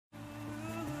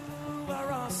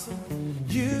awesome.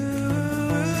 You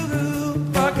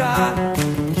are God.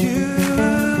 You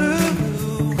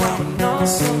are an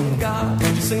awesome God.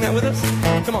 Would you sing that with us?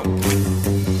 Come on.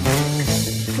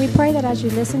 We pray that as you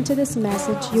listen to this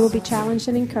message, you will be challenged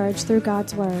and encouraged through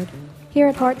God's Word. Here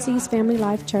at Heartsease Family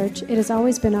Life Church, it has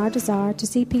always been our desire to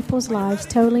see people's lives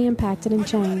totally impacted and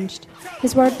changed.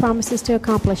 His Word promises to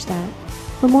accomplish that.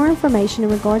 For more information in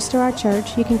regards to our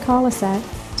church, you can call us at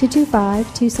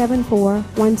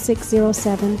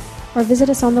 225-274-1607 or visit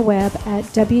us on the web at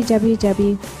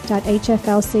www.hflc.us.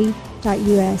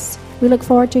 We look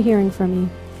forward to hearing from you.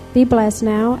 Be blessed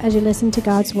now as you listen to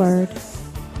God's Word.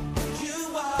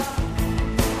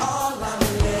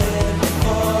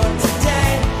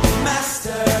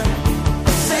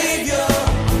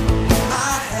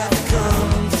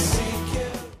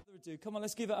 Come on,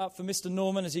 let's give it up for Mr.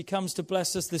 Norman as he comes to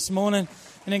bless us this morning.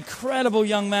 An incredible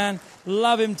young man.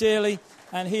 Love him dearly,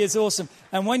 and he is awesome.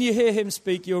 And when you hear him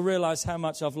speak, you'll realize how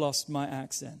much I've lost my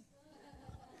accent.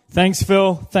 Thanks,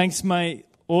 Phil. Thanks, mate.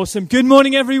 Awesome. Good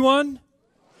morning, everyone.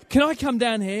 Can I come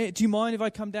down here? Do you mind if I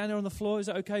come down here on the floor? Is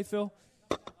that okay, Phil?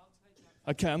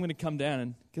 Okay, I'm going to come down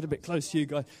and get a bit close to you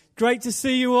guys. Great to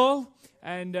see you all.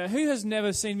 And who has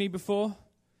never seen me before?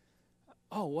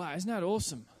 Oh, wow. Isn't that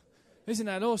awesome? Isn't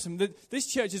that awesome?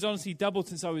 This church has honestly doubled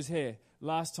since I was here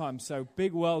last time, so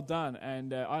big well done.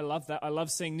 And I love that. I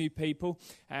love seeing new people.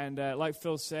 And like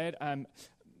Phil said,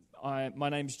 my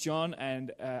name's John,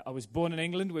 and I was born in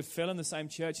England with Phil in the same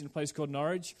church in a place called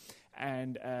Norwich.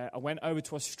 And I went over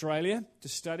to Australia to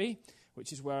study,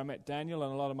 which is where I met Daniel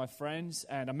and a lot of my friends.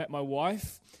 And I met my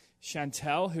wife,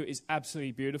 Chantel, who is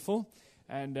absolutely beautiful.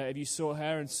 And if you saw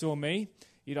her and saw me,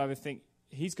 you'd either think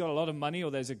he's got a lot of money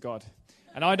or there's a God.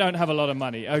 And I don't have a lot of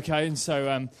money, okay? And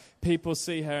so people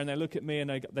see her and they look at me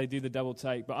and they do the double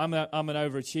take. But I'm an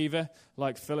overachiever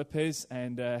like Philip is,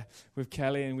 and with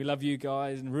Kelly, and we love you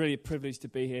guys, and really a privilege to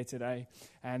be here today.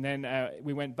 And then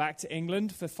we went back to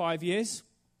England for 5 years,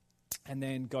 and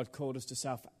then God called us to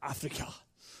South Africa.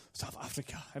 South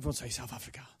Africa. Everyone say South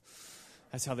Africa.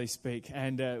 That's how they speak.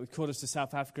 And we called us to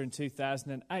South Africa in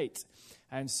 2008.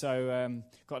 And so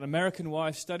got an American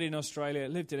wife, studied in Australia,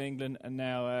 lived in England, and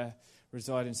now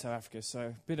reside in South Africa. So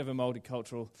a bit of a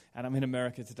multicultural, and I'm in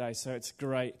America today, so it's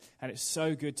great. And it's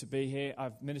so good to be here.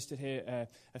 I've ministered here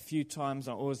a few times.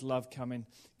 I always love coming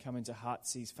to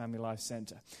Heartsease Family Life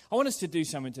Centre. I want us to do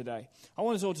something today. I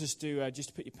want us all just to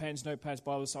put your pens, notepads,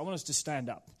 Bibles. So I want us to stand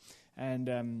up.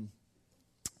 And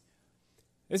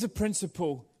there's a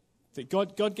principle that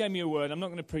God gave me a word. I'm not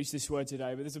going to preach this word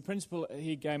today, but there's a principle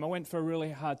he gave me. I went for a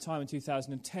really hard time in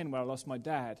 2010 where I lost my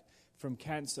dad from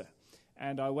cancer.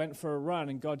 And I went for a run,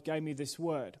 and God gave me this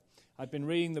word. I'd been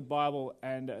reading the Bible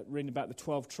and reading about the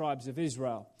 12 tribes of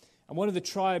Israel. And one of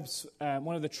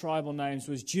the tribal names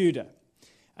was Judah.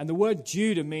 And the word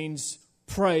Judah means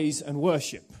praise and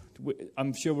worship.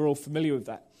 I'm sure we're all familiar with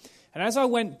that. And as I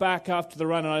went back after the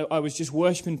run, and I was just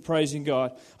worshiping, praising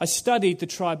God, I studied the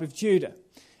tribe of Judah.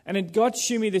 And then God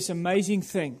showed me this amazing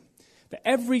thing. That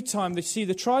every time they see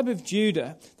the tribe of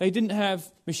Judah, they didn't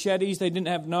have machetes, they didn't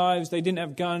have knives, they didn't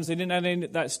have guns, they didn't have any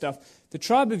of that stuff. The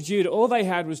tribe of Judah, all they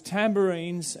had was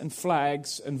tambourines and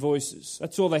flags and voices.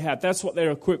 That's all they had. That's what they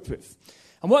were equipped with.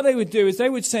 And what they would do is they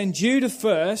would send Judah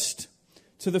first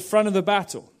to the front of the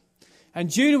battle. And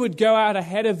Judah would go out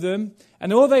ahead of them,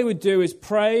 and all they would do is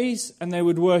praise and they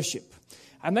would worship.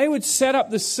 And they would set up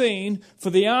the scene for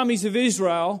the armies of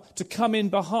Israel to come in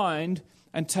behind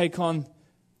and take on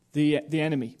the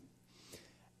enemy.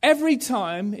 Every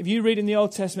time, if you read in the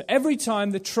Old Testament, every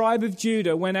time the tribe of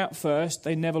Judah went out first,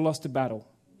 they never lost a battle.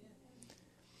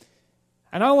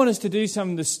 And I want us to do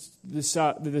something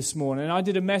this morning. I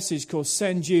did a message called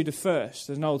Send Judah First.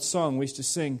 There's an old song we used to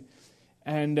sing.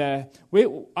 And I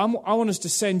want us to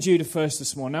send Judah first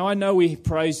this morning. Now, I know we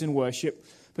praise and worship,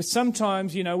 but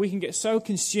sometimes, we can get so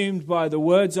consumed by the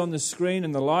words on the screen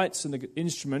and the lights and the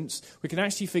instruments, we can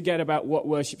actually forget about what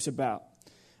worship's about.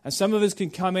 And some of us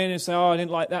can come in and say, I didn't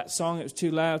like that song. It was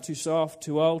too loud, too soft,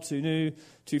 too old, too new,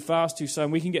 too fast, too slow.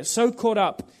 And we can get so caught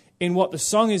up in what the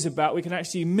song is about, we can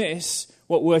actually miss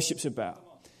what worship's about.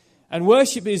 And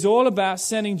worship is all about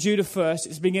sending Judah first.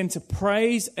 It's begin to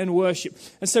praise and worship.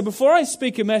 And so before I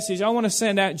speak a message, I want to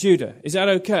send out Judah. Is that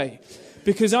okay?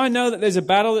 Because I know that there's a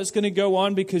battle that's going to go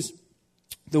on, because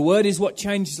the word is what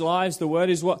changes lives. The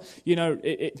word is what,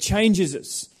 it changes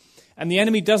us. And the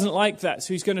enemy doesn't like that,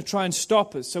 so he's going to try and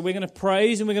stop us. So we're going to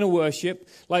praise and we're going to worship,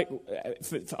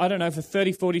 for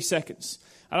 30, 40 seconds.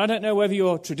 And I don't know whether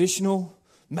you're traditional,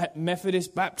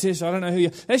 Methodist, Baptist, I don't know who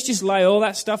you're. Let's just lay all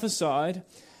that stuff aside.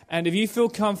 And if you feel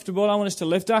comfortable, I want us to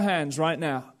lift our hands right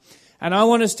now. And I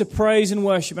want us to praise and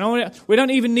worship. And we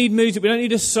don't even need music. We don't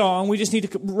need a song. We just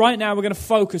need to, right now, we're going to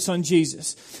focus on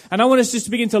Jesus. And I want us just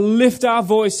to begin to lift our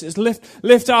voices,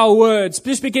 lift our words.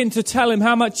 Just begin to tell Him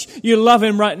how much you love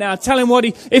Him right now. Tell Him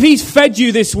if He's fed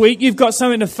you this week, you've got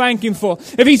something to thank Him for.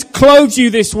 If He's clothed you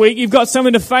this week, you've got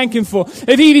something to thank Him for.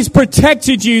 If He's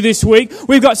protected you this week,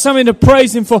 we've got something to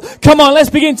praise Him for. Come on, let's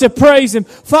begin to praise Him.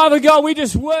 Father God, we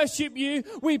just worship You.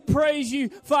 We praise You,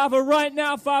 Father, right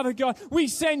now, Father God. We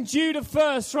send Judah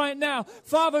first right now.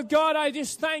 Father God, I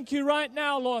just thank You right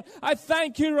now, Lord. I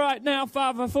thank You right now,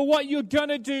 Father, for what You're going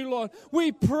to do, Lord.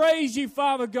 We praise You,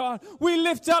 Father God. We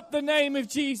lift up the name of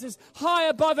Jesus high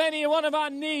above any one of our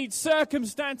needs,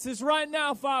 circumstances right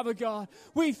now, Father God.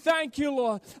 We thank You,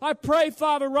 Lord. I pray,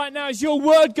 Father, right now as Your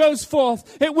word goes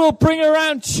forth, it will bring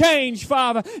around change,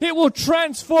 Father. It will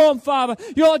transform, Father.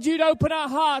 Lord, You'd open our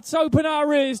hearts, open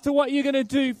our ears to what You're going to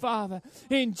do, Father.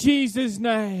 In Jesus'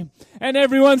 name. And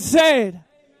everyone said,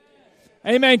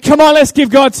 Amen. Come on, let's give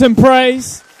God some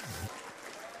praise.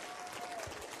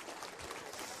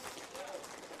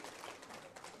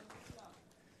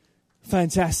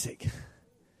 Fantastic.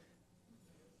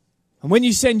 And when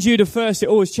you send Judah first, it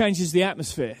always changes the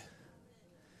atmosphere.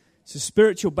 It's a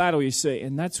spiritual battle, you see,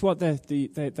 and that's what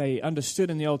they understood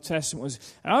in the Old Testament was.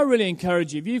 And I really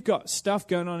encourage you, if you've got stuff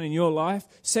going on in your life,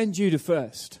 send Judah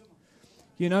first.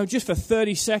 You know, just for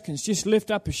 30 seconds, just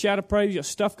lift up a shout of praise. You've got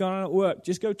stuff going on at work.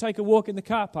 Just go take a walk in the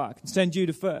car park and send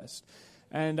Judah first.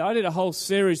 And I did a whole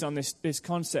series on this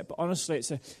concept, but honestly,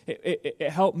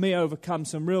 it helped me overcome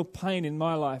some real pain in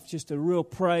my life, just a real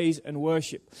praise and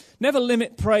worship. Never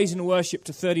limit praise and worship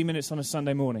to 30 minutes on a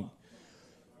Sunday morning.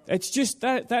 It's just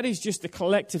that is just the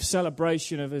collective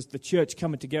celebration of as the church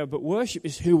coming together, but worship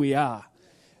is who we are.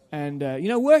 And,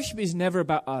 worship is never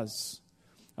about us.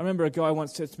 I remember a guy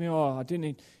once said to me,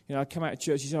 I come out of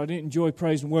church, he said, I didn't enjoy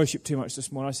praise and worship too much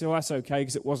this morning. I said, well, that's okay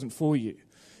because it wasn't for you.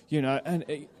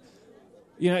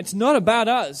 It's not about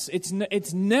us. It's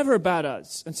never about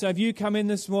us. And so if you come in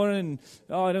this morning and,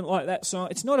 I don't like that song,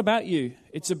 it's not about you.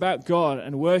 It's about God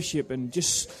and worship and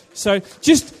just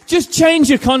change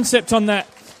your concept on that.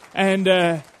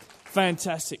 And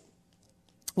fantastic.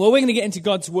 Well, we're going to get into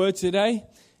God's Word today.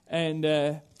 And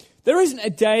there isn't a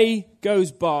day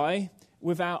goes by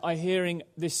without I hearing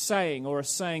this saying or a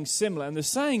saying similar. And the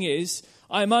saying is,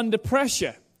 I'm under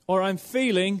pressure or I'm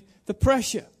feeling the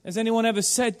pressure. Has anyone ever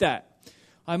said that?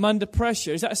 I'm under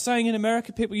pressure. Is that a saying in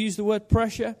America? People use the word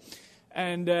pressure.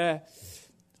 And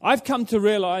I've come to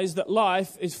realize that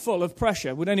life is full of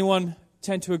pressure. Would anyone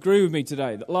tend to agree with me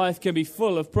today that life can be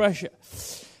full of pressure?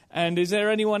 And is there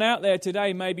anyone out there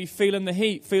today maybe feeling the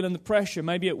heat, feeling the pressure,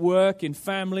 maybe at work, in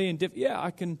family?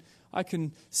 I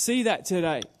can see that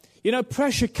today. You know,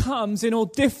 pressure comes in all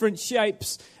different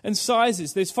shapes and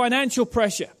sizes. There's financial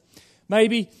pressure,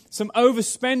 maybe some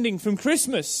overspending from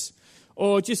Christmas,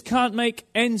 or just can't make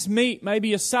ends meet. Maybe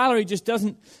your salary just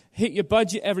doesn't hit your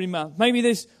budget every month. Maybe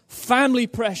there's family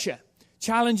pressure,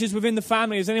 challenges within the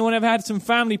family. Has anyone ever had some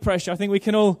family pressure? I think we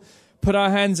can all put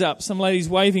our hands up. Some ladies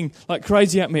waving like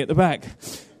crazy at me at the back.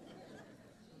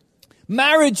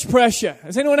 Marriage pressure.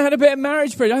 Has anyone had a bit of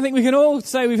marriage pressure? I think we can all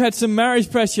say we've had some marriage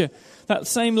pressure. That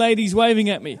same lady's waving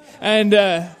at me. And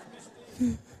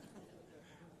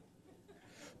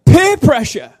peer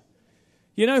pressure.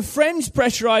 You know, friends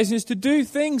pressurizing us to do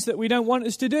things that we don't want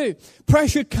us to do.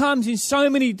 Pressure comes in so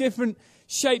many different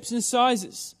shapes and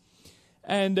sizes.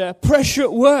 And pressure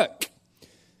at work.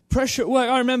 Pressure at work.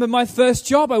 I remember my first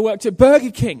job, I worked at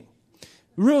Burger King.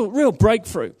 Real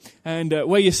breakthrough. And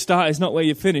where you start is not where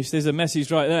you finish. There's a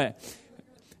message right there.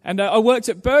 And I worked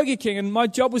at Burger King, and my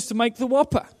job was to make the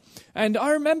Whopper. And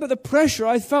I remember the pressure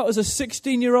I felt as a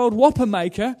 16-year-old Whopper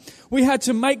maker. We had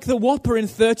to make the Whopper in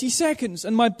 30 seconds.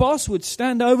 And my boss would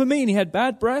stand over me, and he had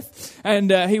bad breath.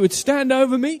 And he would stand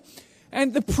over me.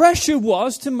 And the pressure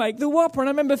was to make the Whopper. And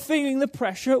I remember feeling the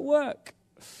pressure at work.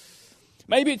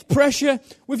 Maybe it's pressure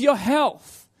with your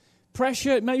health.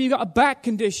 Pressure, maybe you've got a back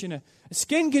condition, a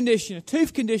skin condition, a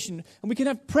tooth condition. And we can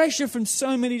have pressure from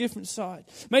so many different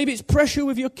sides. Maybe it's pressure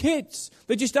with your kids.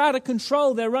 They're just out of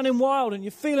control. They're running wild and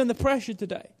you're feeling the pressure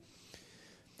today.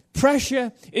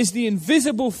 Pressure is the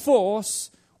invisible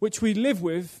force which we live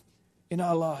with in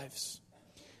our lives.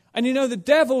 And you know, the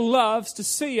devil loves to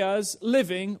see us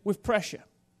living with pressure.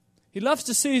 He loves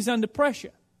to see us under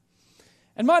pressure.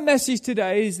 And my message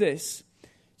today is this.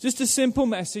 Just a simple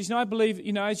message. And I believe,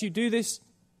 as you do this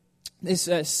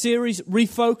series,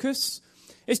 Refocus,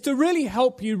 is to really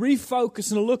help you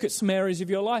refocus and look at some areas of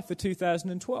your life for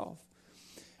 2012.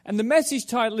 And the message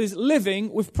title is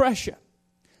Living with Pressure.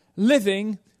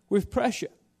 Living with Pressure.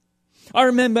 I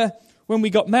remember when we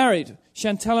got married,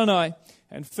 Chantel and I,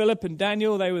 And Philip and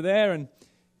Daniel, they were there, and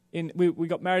we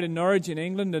got married in Norwich in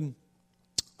England, and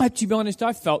to be honest,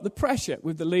 I felt the pressure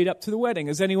with the lead up to the wedding.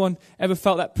 Has anyone ever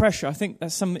felt that pressure? I think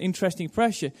that's some interesting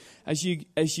pressure as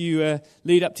you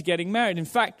lead up to getting married. In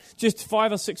fact, just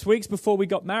 5 or 6 weeks before we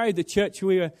got married, the church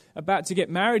we were about to get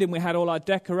married, and we had all our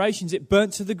decorations, it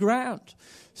burnt to the ground.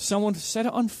 Someone set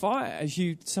it on fire,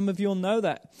 some of you all know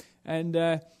that. And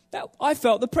I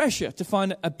felt the pressure to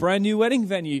find a brand new wedding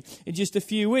venue in just a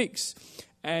few weeks.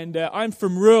 And I'm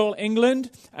from rural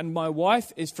England, and my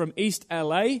wife is from East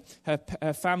LA.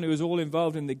 Her family was all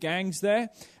involved in the gangs there.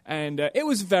 And it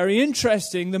was very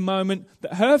interesting the moment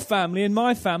that her family and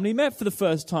my family met for the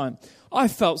first time. I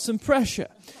felt some pressure.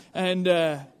 And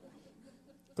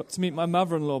got to meet my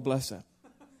mother-in-law, bless her.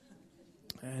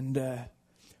 And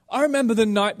I remember the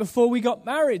night before we got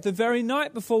married, the very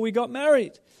night before we got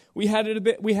married. We had a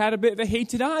bit of a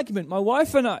heated argument, my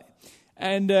wife and I.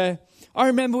 And I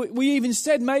remember we even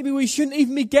said maybe we shouldn't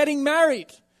even be getting married.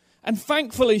 And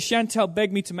thankfully, Chantal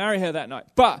begged me to marry her that night.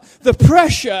 But the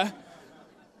pressure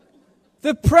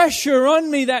on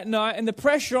me that night and the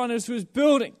pressure on us was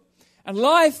building. And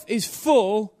life is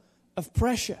full of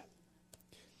pressure.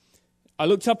 I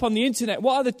looked up on the internet,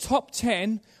 what are the top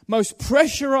 10 most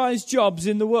pressurized jobs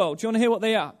in the world? Do you want to hear what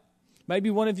they are?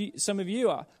 Maybe some of you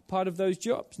are part of those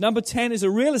jobs. Number 10 is a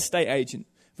real estate agent.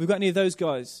 If we've got any of those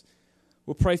guys,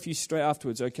 we'll pray for you straight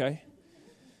afterwards, okay?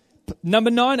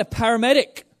 Number 9, a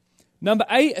paramedic. Number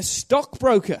 8, a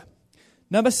stockbroker.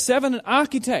 Number 7, an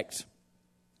architect.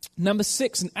 Number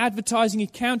 6, an advertising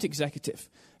account executive.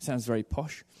 Sounds very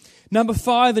posh. Number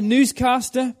 5, a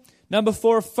newscaster. Number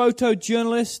 4, a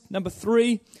photojournalist. Number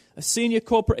 3, a senior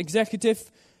corporate executive.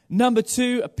 Number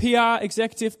 2, a PR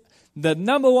executive. The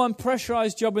number 1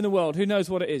 pressurized job in the world. Who knows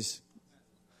what it is?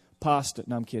 Pastor.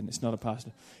 No, I'm kidding. It's not a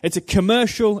pastor. It's a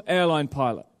commercial airline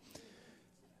pilot.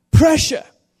 Pressure.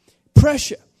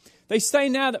 They say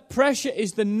now that pressure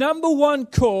is the number 1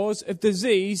 cause of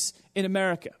disease in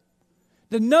America.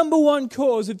 The number 1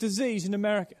 cause of disease in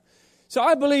America. So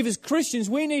I believe as Christians,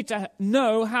 we need to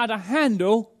know how to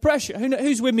handle pressure.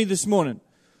 Who's with me this morning?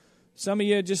 Some of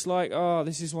you are just like, oh,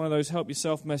 this is one of those help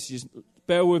yourself messages.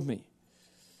 Bear with me.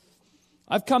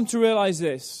 I've come to realize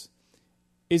this,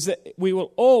 is that we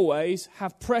will always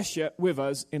have pressure with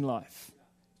us in life.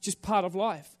 It's just part of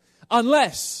life.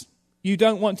 Unless you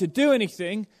don't want to do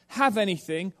anything, have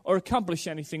anything, or accomplish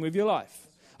anything with your life.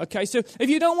 Okay, so if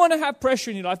you don't want to have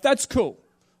pressure in your life, that's cool.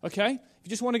 Okay? If you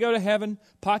just want to go to heaven,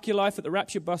 park your life at the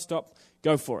Rapture bus stop,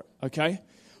 go for it. Okay?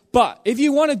 But if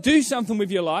you want to do something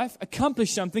with your life,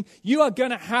 accomplish something, you're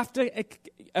going to have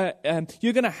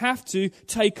to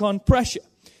take on pressure.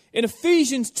 In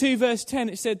Ephesians 2 verse 10,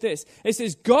 it said this. It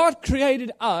says, God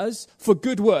created us for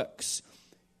good works.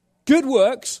 Good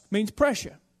works means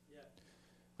pressure.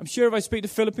 I'm sure if I speak to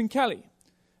Philip and Kelly,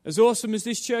 as awesome as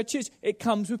this church is, it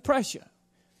comes with pressure.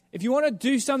 If you want to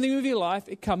do something with your life,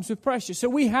 it comes with pressure. So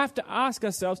we have to ask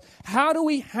ourselves, how do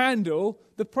we handle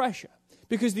the pressure?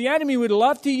 Because the enemy would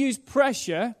love to use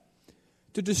pressure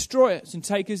to destroy us and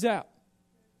take us out.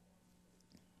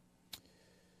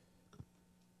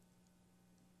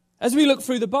 As we look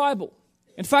through the Bible,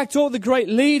 in fact, all the great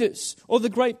leaders, all the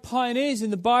great pioneers in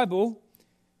the Bible,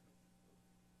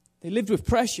 they lived with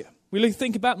pressure. We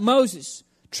think about Moses,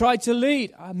 tried to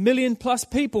lead 1 million+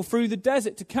 people through the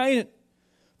desert to Canaan,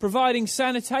 providing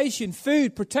sanitation,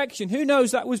 food, protection. Who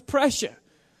knows, that was pressure.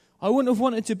 I wouldn't have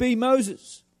wanted to be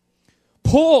Moses.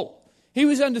 Paul, he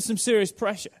was under some serious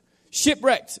pressure.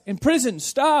 Shipwrecked, in prison,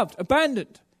 starved,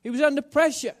 abandoned. He was under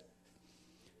pressure.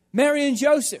 Mary and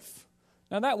Joseph.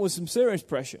 Now that was some serious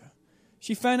pressure.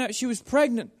 She found out she was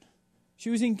pregnant. She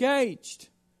was engaged.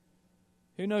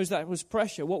 Who knows, that was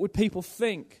pressure. What would people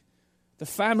think? The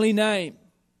family name.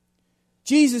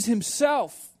 Jesus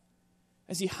himself,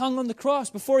 as he hung on the cross,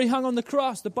 before he hung on the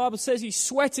cross, the Bible says he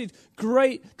sweated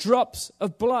great drops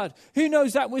of blood. Who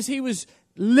knows, he was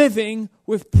living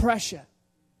with pressure.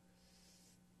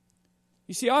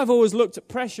 You see, I've always looked at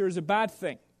pressure as a bad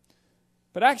thing.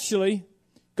 But actually,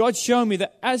 God's shown me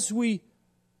that as we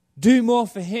do more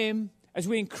for him, as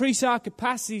we increase our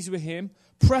capacities with him,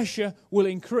 pressure will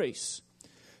increase.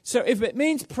 So if it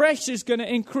means pressure is going to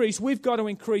increase, we've got to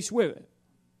increase with it.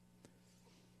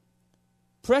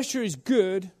 Pressure is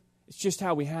good, it's just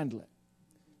how we handle it.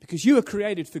 Because you were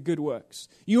created for good works.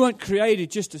 You weren't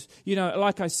created just to,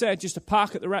 like I said, just to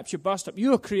park at the Rapture bus stop.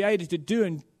 You were created to do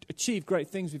and achieve great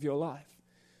things with your life.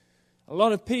 A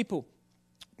lot of people,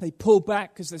 they pull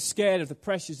back because they're scared of the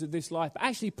pressures of this life. But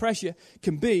actually, pressure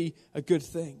can be a good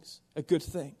thing.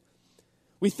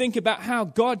 We think about how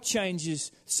God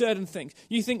changes certain things.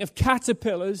 You think of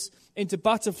caterpillars into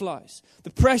butterflies.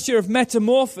 The pressure of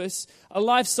metamorphosis, a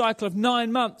life cycle of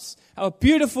 9 months. How a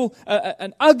beautiful,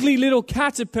 an ugly little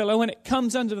caterpillar, when it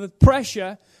comes under the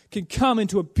pressure, can come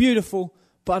into a beautiful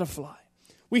butterfly.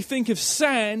 We think of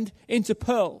sand into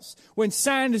pearls. When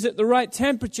sand is at the right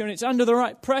temperature and it's under the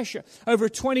right pressure, over a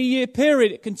 20-year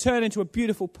period, it can turn into a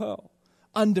beautiful pearl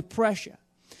under pressure.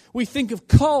 We think of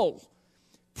coal,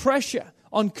 pressure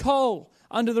on coal,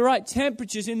 under the right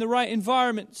temperatures, in the right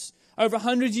environments. Over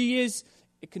hundreds of years,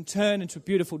 it can turn into a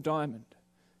beautiful diamond.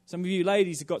 Some of you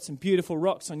ladies have got some beautiful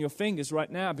rocks on your fingers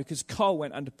right now because coal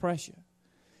went under pressure.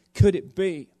 Could it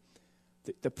be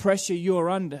that the pressure you're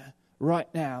under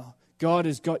right now, God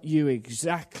has got you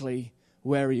exactly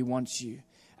where He wants you?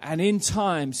 And in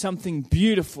time, something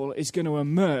beautiful is going to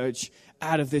emerge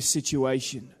out of this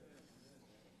situation.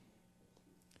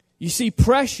 You see,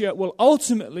 pressure will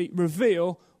ultimately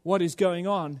reveal what is going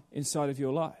on inside of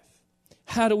your life.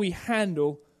 How do we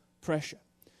handle pressure?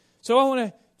 So I want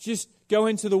to just go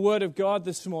into the Word of God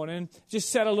this morning,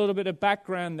 just set a little bit of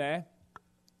background there,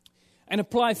 and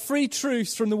apply 3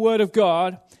 truths from the Word of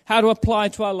God, how to apply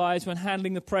to our lives when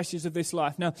handling the pressures of this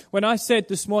life. Now, when I said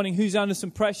this morning, who's under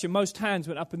some pressure, most hands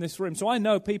went up in this room. So I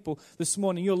know people this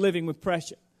morning, you're living with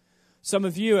pressure. Some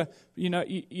of you are,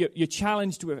 you're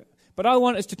challenged with it. But I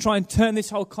want us to try and turn this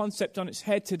whole concept on its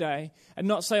head today and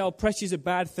not say, oh, pressure is a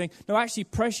bad thing. No, actually,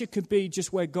 pressure could be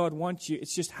just where God wants you.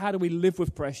 It's just how do we live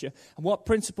with pressure? And what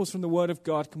principles from the Word of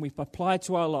God can we apply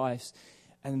to our lives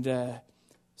and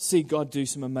see God do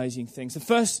some amazing things? The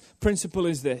first principle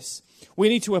is this. We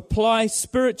need to apply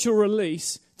spiritual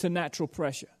release to natural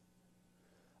pressure.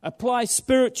 Apply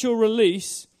spiritual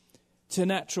release to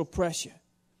natural pressure.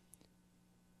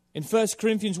 In 1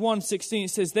 Corinthians 1:16 it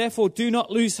says, therefore do not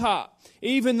lose heart,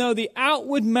 even though the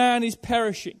outward man is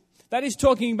perishing. That is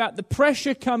talking about the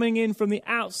pressure coming in from the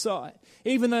outside.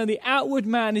 Even though the outward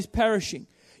man is perishing,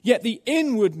 yet the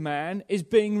inward man is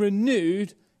being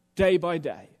renewed day by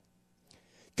day.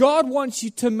 God wants you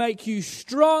to make you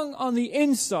strong on the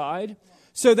inside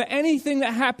so that anything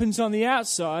that happens on the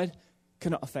outside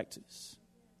cannot affect us.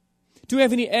 Do we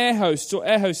have any air hosts or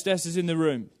air hostesses in the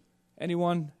room?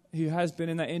 Anyone who has been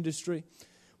in that industry?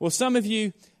 Well, some of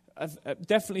you have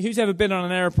definitely, who's ever been on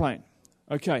an airplane?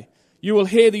 Okay, you will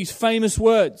hear these famous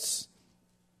words.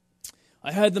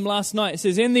 I heard them last night. It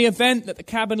says, in the event that the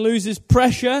cabin loses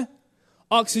pressure,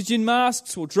 oxygen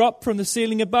masks will drop from the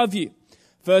ceiling above you.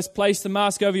 First, place the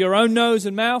mask over your own nose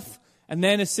and mouth, and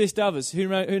then assist others. Who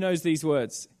knows these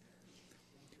words?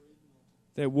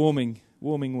 They're warming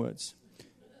words.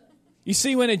 You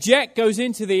see, when a jet goes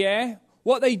into the air,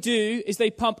 what they do is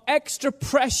they pump extra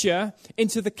pressure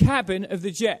into the cabin of the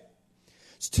jet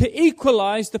to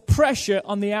equalize the pressure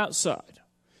on the outside.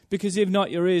 Because if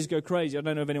not, your ears go crazy. I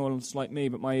don't know if anyone's like me,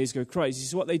 but my ears go crazy.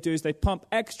 So what they do is they pump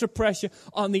extra pressure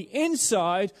on the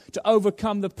inside to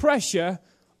overcome the pressure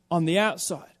on the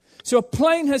outside. So a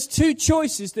plane has 2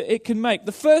 choices that it can make.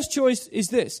 The first choice is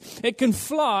this. It can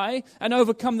fly and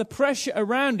overcome the pressure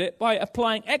around it by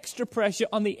applying extra pressure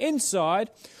on the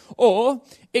inside, or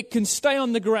it can stay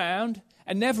on the ground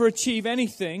and never achieve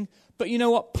anything. But you know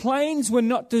what? Planes were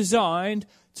not designed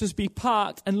to be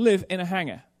parked and live in a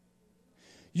hangar.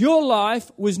 Your life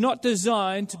was not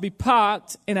designed to be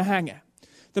parked in a hangar.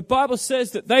 The Bible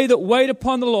says that they that wait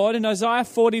upon the Lord, in Isaiah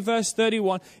 40 verse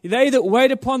 31, they that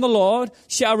wait upon the Lord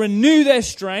shall renew their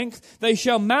strength. They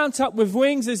shall mount up with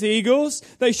wings as eagles.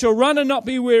 They shall run and not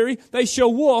be weary. They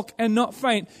shall walk and not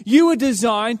faint. You were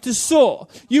designed to soar.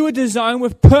 You were designed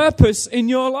with purpose in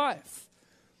your life.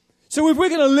 So if we're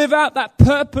going to live out that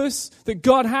purpose that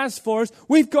God has for us,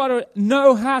 we've got to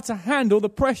know how to handle the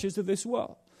pressures of this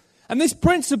world. And this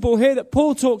principle here that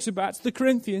Paul talks about to the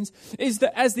Corinthians is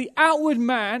that as the outward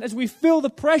man, as we feel the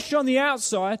pressure on the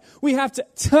outside, we have to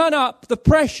turn up the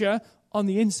pressure on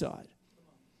the inside.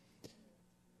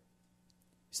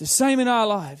 It's the same in our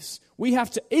lives. We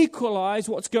have to equalize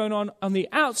what's going on the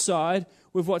outside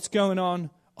with what's going on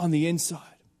the inside.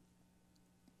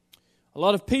 A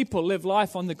lot of people live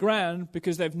life on the ground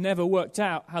because they've never worked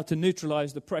out how to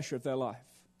neutralize the pressure of their life.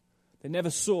 They never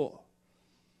saw.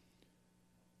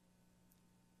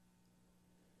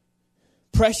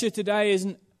 Pressure today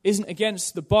isn't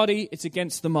against the body, it's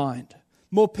against the mind.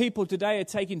 More people today are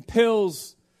taking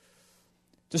pills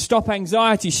to stop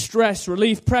anxiety, stress,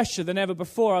 relieve pressure than ever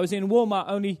before. I was in Walmart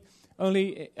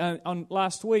only on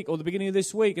last week or the beginning of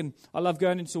this week, and I love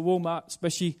going into Walmart,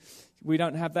 especially we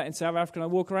don't have that in South Africa. And I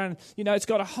walk around, it's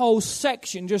got a whole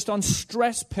section just on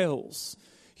stress pills.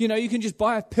 You can just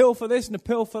buy a pill for this and a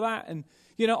pill for that, and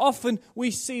Often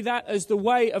we see that as the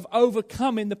way of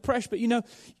overcoming the pressure. But,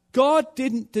 God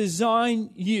didn't design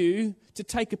you to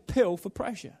take a pill for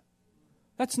pressure.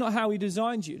 That's not how he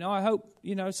designed you. Now, I hope,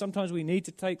 sometimes we need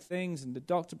to take things and the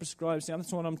doctor prescribes things.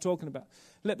 That's what I'm talking about.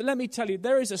 But let me tell you,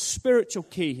 there is a spiritual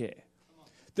key here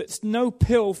that no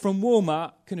pill from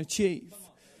Walmart can achieve.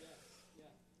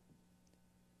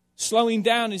 Slowing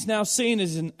down is now seen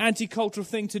as an anti-cultural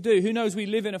thing to do. Who knows, we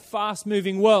live in a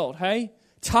fast-moving world, hey?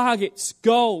 Targets,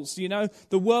 goals,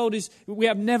 the world we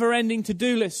have never-ending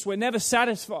to-do lists. We're never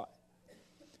satisfied.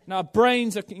 And our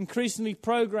brains are increasingly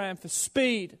programmed for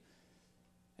speed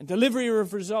and delivery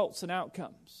of results and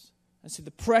outcomes. And so the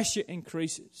pressure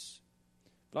increases.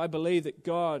 But I believe that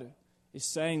God is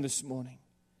saying this morning,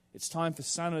 it's time for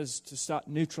Sanners to start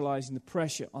neutralizing the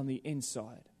pressure on the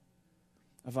inside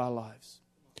of our lives.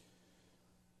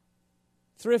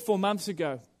 3 or 4 months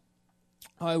ago,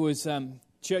 I was,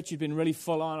 church had been really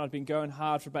full on. I'd been going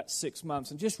hard for about 6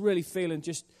 months and just really feeling,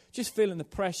 just feeling the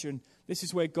pressure. And this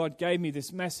is where God gave me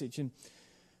this message. And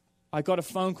I got a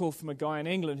phone call from a guy in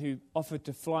England who offered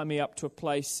to fly me up to a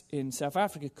place in South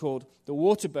Africa called the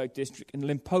Waterberg district in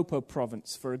Limpopo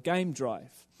province for a game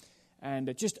drive.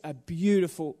 And just a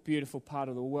beautiful, beautiful part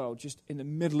of the world, just in the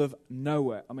middle of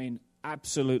nowhere. I mean,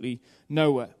 absolutely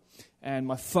nowhere. And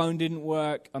my phone didn't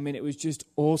work. I mean, it was just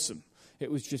awesome.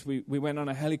 It was just, we went on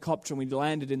a helicopter and we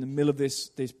landed in the middle of this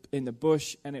in the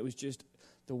bush, and it was just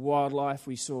the wildlife.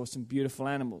 We saw some beautiful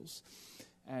animals.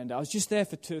 And I was just there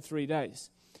for 2 or 3 days.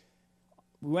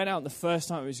 We went out the first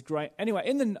time, it was great.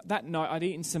 Anyway, that night I'd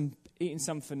eaten some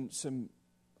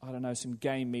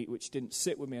game meat which didn't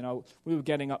sit with me, and we were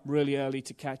getting up really early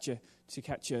to catch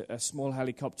a small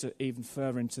helicopter even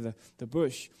further into the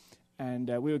bush. And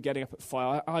we were getting up at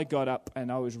 5. I got up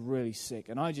and I was really sick.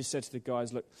 And I just said to the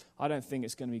guys, look, I don't think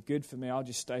it's going to be good for me. I'll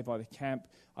just stay by the camp.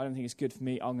 I don't think it's good for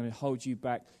me. I'm going to hold you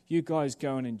back. You guys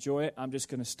go and enjoy it. I'm just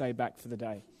going to stay back for the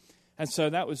day. And so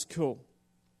that was cool.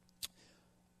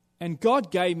 And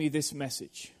God gave me this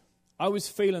message. I was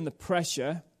feeling the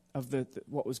pressure of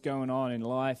what was going on in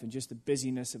life and just the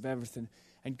busyness of everything.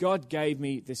 And God gave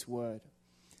me this word.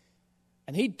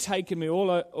 And he'd taken me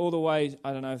all the way,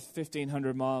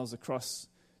 1,500 miles across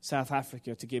South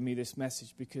Africa to give me this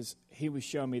message, because he was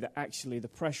showing me that actually the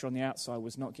pressure on the outside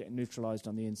was not getting neutralized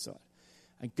on the inside.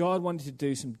 And God wanted to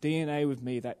do some DNA with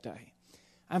me that day.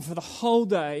 And for the whole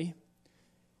day,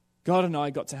 God and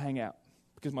I got to hang out.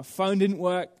 Because my phone didn't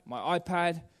work, my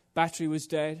iPad battery was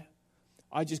dead.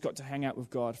 I just got to hang out with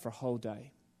God for a whole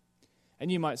day. And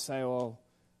you might say, well,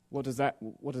 what does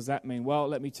that mean? Well,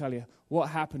 let me tell you, what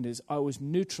happened is I was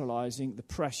neutralizing the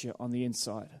pressure on the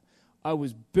inside. I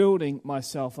was building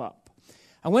myself up.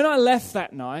 And when I left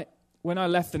that night, when I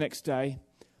left the next day,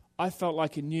 I felt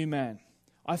like a new man.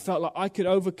 I felt like I could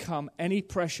overcome any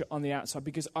pressure on the outside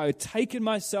because I had taken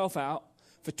myself out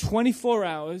for 24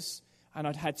 hours and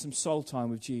I'd had some soul time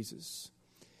with Jesus.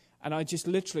 And I just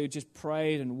literally just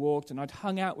prayed and walked, and I'd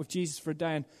hung out with Jesus for a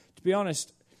day. And to be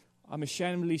honest, I'm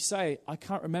ashamedly say, I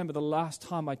can't remember the last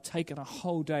time I'd taken a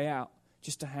whole day out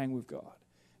just to hang with God,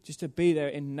 just to be there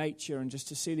in nature and just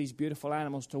to see these beautiful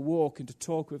animals, to walk and to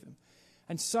talk with Him.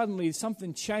 And suddenly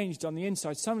something changed on the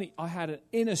inside. Suddenly I had an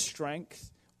inner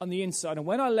strength on the inside. And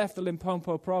when I left the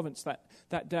Limpopo province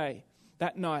that day,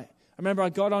 that night, I remember I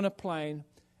got on a plane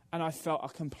and I felt a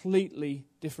completely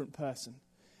different person.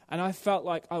 And I felt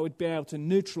like I would be able to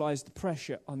neutralize the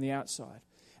pressure on the outside.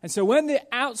 And so when the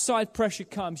outside pressure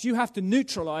comes, you have to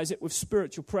neutralize it with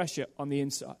spiritual pressure on the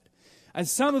inside. And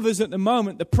some of us at the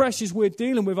moment, the pressures we're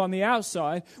dealing with on the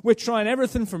outside, we're trying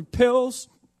everything from pills,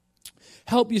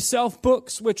 help yourself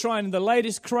books, we're trying the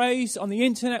latest craze on the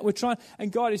internet,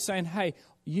 and God is saying, hey,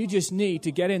 you just need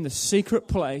to get in the secret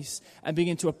place and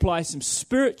begin to apply some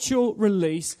spiritual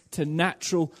release to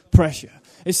natural pressure.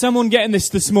 Is someone getting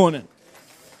this morning?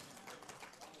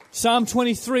 Psalm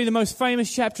 23, the most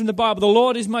famous chapter in the Bible. The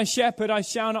Lord is my shepherd, I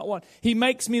shall not want. He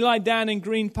makes me lie down in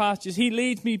green pastures. He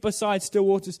leads me beside still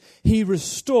waters. He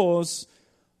restores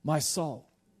my soul.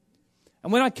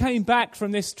 And when I came back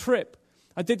from this trip,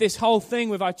 I did this whole thing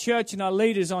with our church and our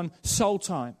leaders on soul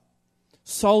time.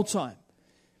 Soul time.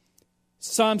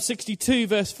 Psalm 62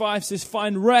 verse 5 says,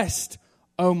 find rest,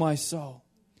 O my soul.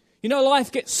 You know,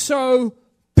 life gets so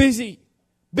busy.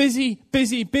 Busy.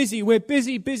 We're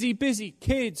busy.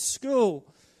 Kids, school,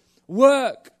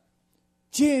 work,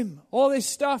 gym, all this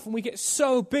stuff. And we get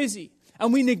so busy.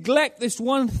 And we neglect this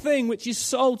one thing, which is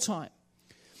soul time.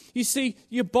 You see,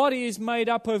 your body is made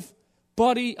up of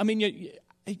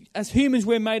as humans,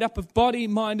 we're made up of body,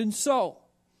 mind, and soul.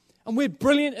 And we're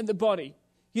brilliant at the body.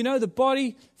 You know, the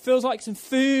body feels like some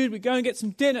food. We go and get some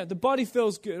dinner. The body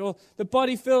feels good. Or the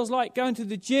body feels like going to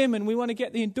the gym and we want to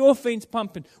get the endorphins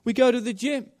pumping. We go to the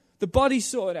gym. The body's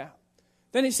sorted out.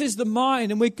 Then it says the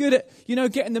mind, and we're good at,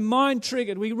 getting the mind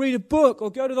triggered. We read a book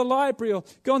or go to the library or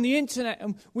go on the internet,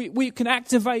 and we can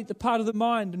activate the part of the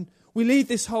mind. And we leave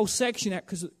this whole section out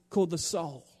called the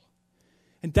soul.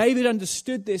 And David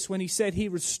understood this when he said, he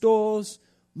restores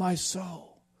my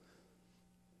soul.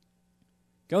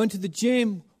 Going to the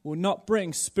gym will not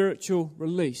bring spiritual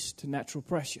release to natural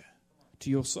pressure, to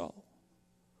your soul.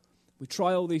 We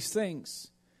try all these things.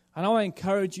 And I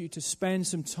encourage you to spend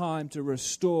some time to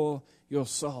restore your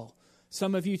soul.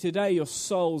 Some of you today, your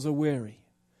souls are weary.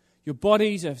 Your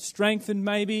bodies are strengthened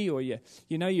maybe, or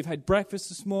you've had breakfast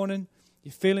this morning,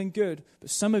 you're feeling good. But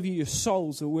some of you, your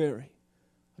souls are weary.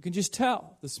 I can just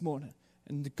tell this morning.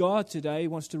 And God today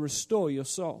wants to restore your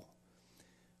soul.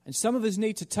 And some of us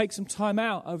need to take some time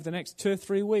out over the next 2 or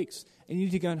 3 weeks, and you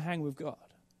need to go and hang with God.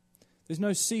 There's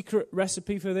no secret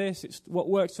recipe for this. It's what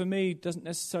works for me doesn't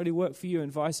necessarily work for you, and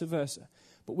vice versa.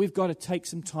 But we've got to take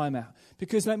some time out.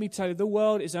 Because let me tell you, the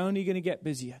world is only going to get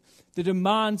busier. The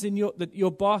demands in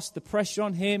your boss, the pressure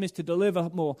on him is to deliver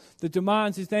more. The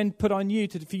demands is then put on you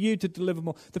for you to deliver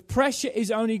more. The pressure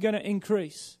is only going to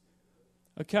increase.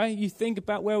 Okay? You think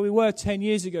about where we were 10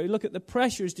 years ago. You look at the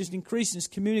pressure is just increasing as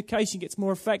communication gets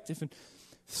more effective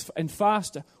and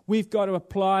faster. We've got to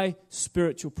apply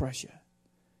spiritual pressure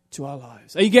to our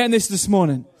lives. Are you getting this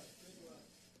morning?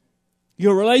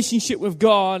 Your relationship with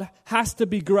God has to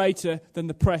be greater than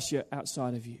the pressure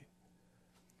outside of you.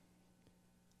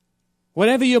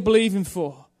 Whatever you're believing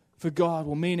for God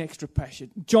will mean extra pressure.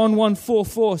 John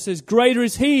 1:4 says, greater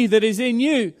is he that is in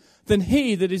you than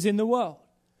he that is in the world.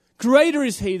 Greater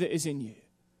is he that is in you.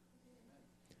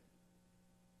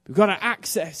 We've got to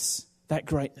access that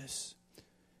greatness.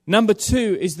 Number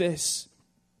 2 is this.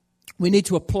 We need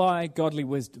to apply godly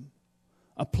wisdom.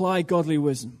 Apply godly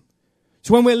wisdom.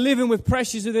 So when we're living with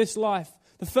pressures of this life,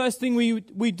 the first thing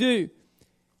we do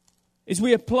is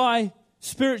we apply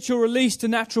spiritual release to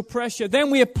natural pressure. Then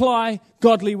we apply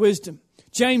godly wisdom.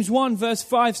 James 1 verse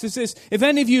 5 says this, if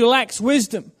any of you lacks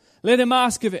wisdom, let him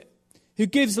ask of it, who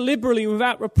gives liberally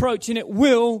without reproach, and it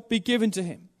will be given to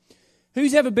him.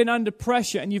 Who's ever been under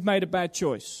pressure and you've made a bad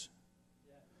choice?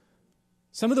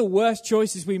 Some of the worst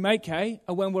choices we make, are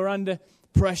when we're under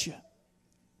pressure.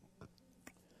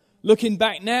 Looking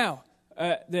back now,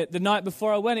 the night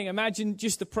before our wedding, imagine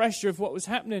just the pressure of what was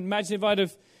happening. Imagine if I'd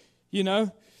have,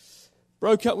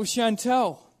 broke up with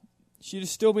Chantel. She'd have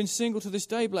still been single to this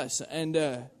day, bless her. And,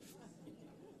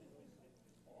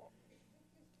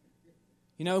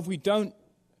 if we don't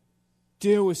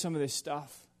deal with some of this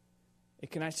stuff, it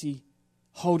can actually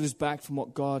hold us back from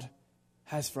what God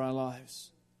has for our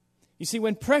lives. You see,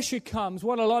 when pressure comes,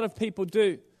 what a lot of people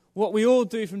do, what we all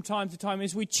do from time to time,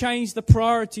 is we change the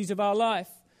priorities of our life.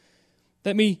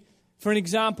 For an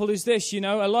example, is this, a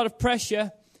lot of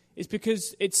pressure is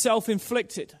because it's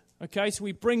self-inflicted. Okay, so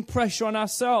we bring pressure on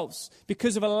ourselves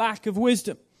because of a lack of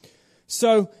wisdom.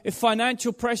 So if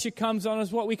financial pressure comes on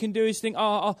us, what we can do is think,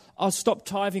 I'll stop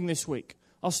tithing this week.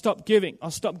 I'll stop giving. I'll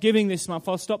stop giving this month.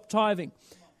 I'll stop tithing.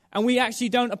 And we actually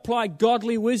don't apply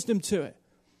godly wisdom to it.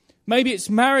 Maybe it's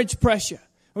marriage pressure.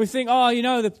 And we think,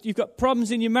 you've got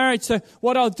problems in your marriage, so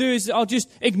what I'll do is I'll just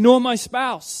ignore my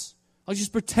spouse. I'll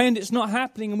just pretend it's not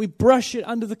happening, and we brush it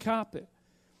under the carpet.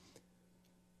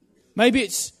 Maybe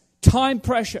it's time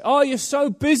pressure. Oh, you're so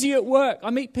busy at work.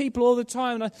 I meet people all the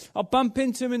time, and I'll bump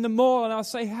into them in the mall, and I'll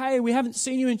say, hey, we haven't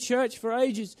seen you in church for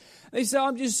ages. They say,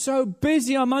 I'm just so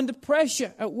busy. I'm under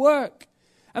pressure at work.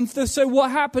 And so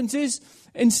what happens is,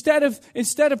 instead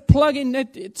of plugging their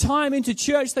time into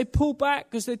church, they pull back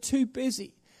because they're too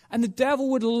busy. And the devil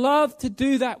would love to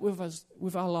do that with us,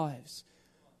 with our lives.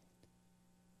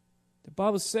 The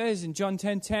Bible says in John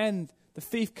 10:10, the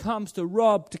thief comes to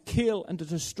rob, to kill, and to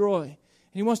destroy. And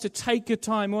he wants to take your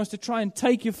time. He wants to try and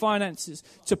take your finances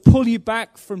to pull you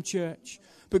back from church.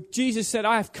 But Jesus said,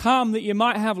 I have come that you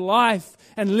might have life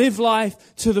and live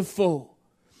life to the full.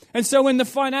 And so when the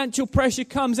financial pressure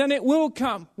comes, and it will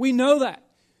come, we know that.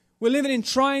 We're living in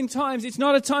trying times. It's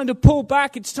not a time to pull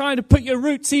back. It's time to put your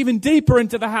roots even deeper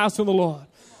into the house of the Lord.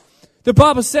 The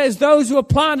Bible says those who are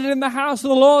planted in the house of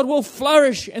the Lord will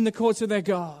flourish in the courts of their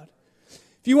God.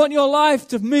 If you want your life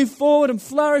to move forward and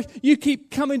flourish, you keep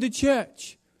coming to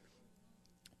church.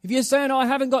 If you're saying, I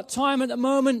haven't got time at the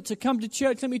moment to come to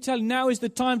church, let me tell you, now is the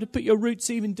time to put your roots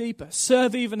even deeper.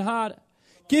 Serve even harder.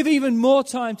 Give even more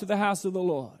time to the house of the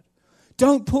Lord.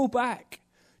 Don't pull back.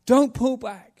 Don't pull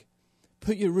back.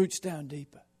 Put your roots down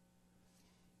deeper.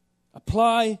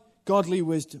 Apply godly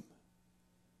wisdom.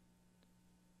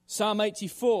 Psalm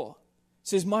 84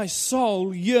 says, my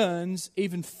soul yearns,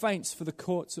 even faints for the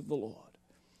courts of the Lord.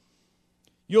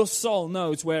 Your soul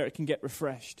knows where it can get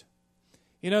refreshed.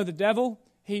 You know, the devil,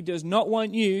 he does not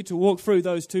want you to walk through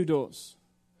those two doors.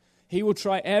 He will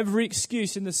try every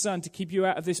excuse in the sun to keep you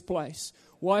out of this place.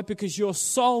 Why? Because your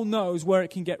soul knows where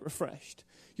it can get refreshed.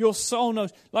 Your soul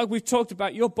knows, like we've talked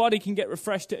about, your body can get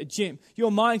refreshed at a gym.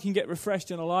 Your mind can get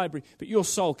refreshed in a library, but your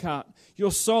soul can't.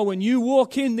 Your soul, when you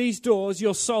walk in these doors,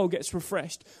 your soul gets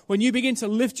refreshed. When you begin to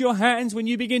lift your hands, when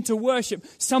you begin to worship,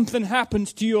 something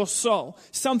happens to your soul.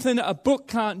 Something that a book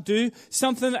can't do,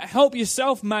 something that a help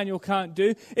yourself manual can't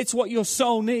do. It's what your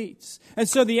soul needs. And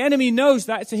so the enemy knows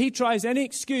that, so he tries any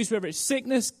excuse, whether it's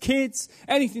sickness, kids,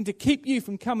 anything to keep you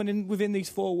from coming in within these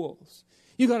four walls.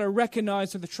 You've got to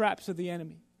recognize the traps of the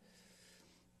enemy.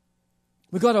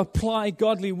 We've got to apply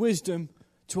godly wisdom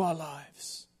to our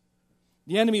lives.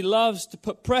 The enemy loves to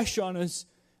put pressure on us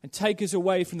and take us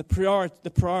away from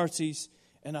the priorities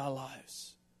in our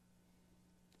lives.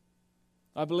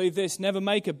 I believe this: never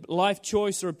make a life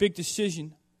choice or a big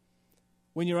decision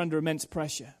when you're under immense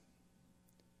pressure.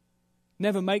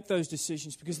 Never make those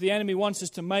decisions, because the enemy wants us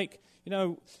to make,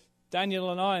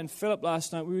 Daniel and I and Philip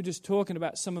last night, we were just talking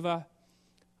about some of our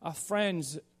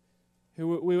friends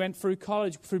who we went through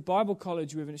Bible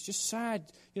college with, and it's just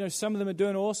sad. Some of them are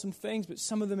doing awesome things, but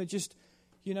some of them are just,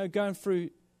 going through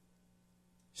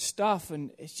stuff,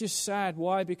 and it's just sad.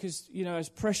 Why? Because, as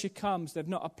pressure comes, they've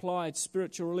not applied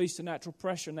spiritual release to natural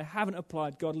pressure, and they haven't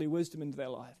applied godly wisdom into their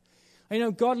life.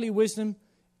 And, godly wisdom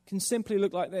can simply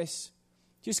look like this: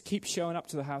 just keep showing up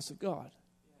to the house of God.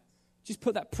 Just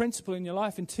put that principle in your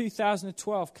life. In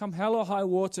 2012, come hell or high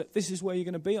water, this is where you're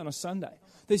going to be on a Sunday.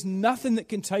 There's nothing that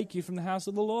can take you from the house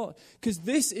of the Lord, because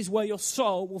this is where your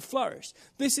soul will flourish.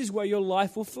 This is where your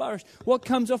life will flourish. What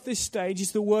comes off this stage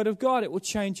is the Word of God. It will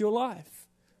change your life.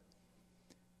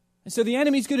 And so the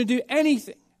enemy's going to do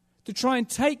anything to try and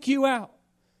take you out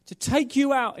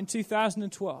in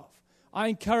 2012. I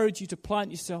encourage you to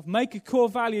plant yourself. Make a core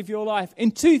value of your life.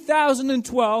 In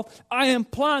 2012, I am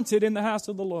planted in the house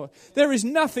of the Lord. There is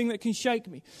nothing that can shake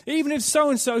me. Even if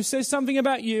so-and-so says something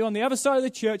about you on the other side of the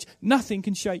church, nothing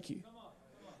can shake you.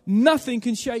 Nothing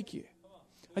can shake you.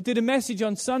 I did a message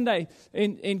on Sunday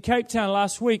in Cape Town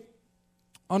last week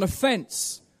on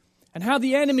offense and how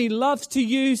the enemy loves to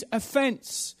use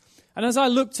offense. And as I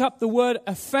looked up the word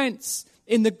offense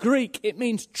in the Greek, it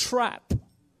means trap.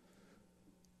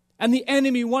 And the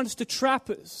enemy wants to trap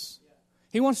us.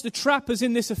 He wants to trap us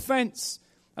in this offense.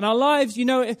 And our lives,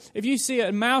 if you see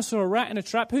a mouse or a rat in a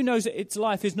trap, who knows that its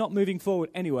life is not moving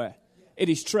forward anywhere? It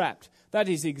is trapped. That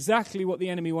is exactly what the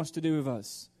enemy wants to do with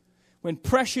us. When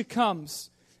pressure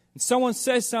comes and someone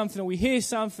says something, or we hear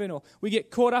something, or we get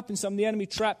caught up in something, the enemy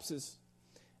traps us.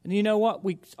 And you know what?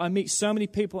 I meet so many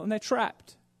people and they're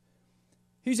trapped.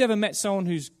 Who's ever met someone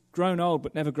who's grown old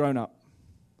but never grown up?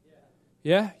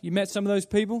 Yeah? You met some of those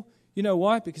people? You know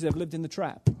why? Because they've lived in the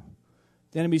trap.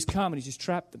 The enemy's come and he's just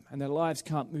trapped them, and their lives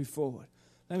can't move forward.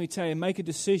 Let me tell you, make a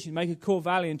decision, make a core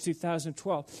value in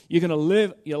 2012. You're going to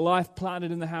live your life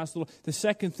planted in the house of the Lord. The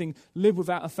second thing, live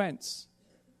without offense.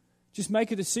 Just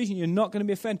make a decision. You're not going to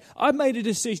be offended. I've made a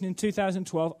decision in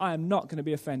 2012. I am not going to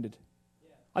be offended.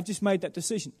 I've just made that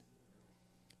decision.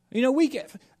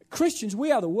 Christians,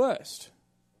 we are the worst.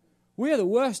 We are the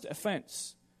worst at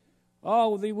offense.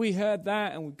 Oh, we heard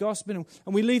that and we're gossiping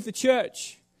and we leave the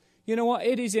church. You know what?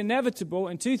 It is inevitable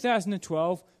in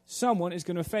 2012, someone is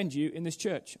going to offend you in this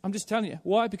church. I'm just telling you.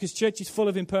 Why? Because church is full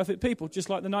of imperfect people, just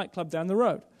like the nightclub down the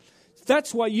road.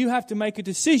 That's why you have to make a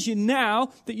decision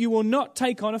now that you will not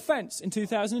take on offense in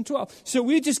 2012. So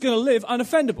we're just going to live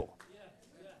unoffendable.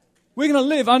 We're going to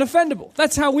live unoffendable.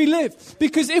 That's how we live.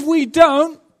 Because if we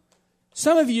don't,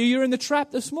 some of you're in the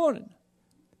trap this morning.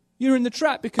 You're in the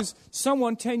trap because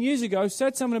someone 10 years ago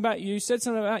said something about you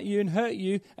and hurt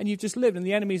you, and you've just lived. And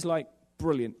the enemy's like,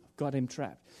 brilliant, got him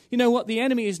trapped. You know what? The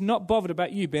enemy is not bothered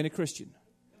about you being a Christian.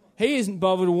 He isn't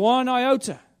bothered one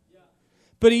iota.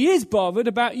 But he is bothered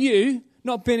about you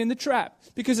not being in the trap.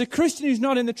 Because a Christian who's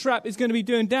not in the trap is going to be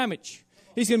doing damage.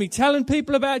 He's going to be telling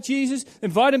people about Jesus,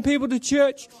 inviting people to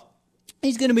church.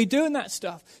 He's going to be doing that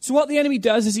stuff. So what the enemy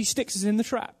does is he sticks us in the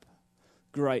trap.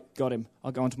 Great, got him.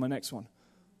 I'll go on to my next one.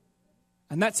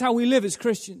 And that's how we live as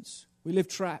Christians. We live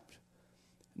trapped.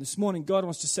 And this morning, God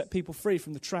wants to set people free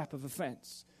from the trap of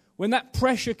offense. When that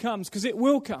pressure comes, because it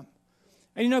will come.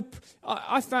 And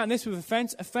I found this with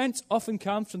offense. Offense often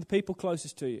comes from the people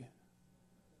closest to you.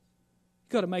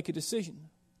 You've got to make a decision.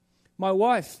 My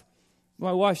wife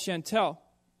Chantel,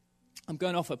 I'm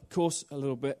going off, of course, a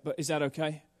little bit, but is that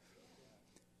okay?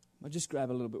 I'll just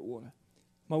grab a little bit of water.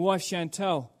 My wife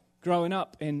Chantel, growing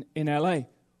up in LA,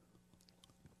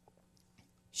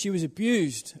 she was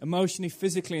abused emotionally,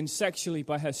 physically, and sexually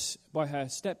by her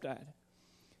stepdad.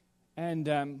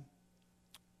 And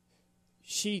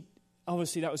she,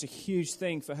 obviously, that was a huge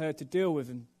thing for her to deal with.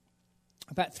 And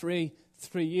about three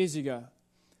years ago,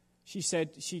 she said,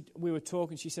 we were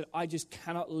talking, she said, I just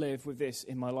cannot live with this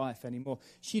in my life anymore.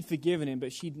 She'd forgiven him,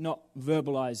 but she'd not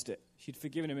verbalized it. She'd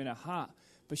forgiven him in her heart,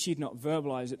 but she'd not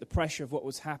verbalized it, the pressure of what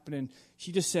was happening.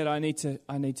 She just said, I need to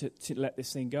let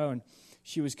this thing go. And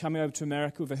she was coming over to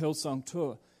America with a Hillsong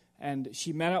tour, and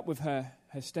she met up with her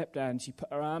stepdad, and she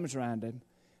put her arms around him,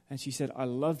 and she said, I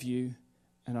love you,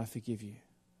 and I forgive you.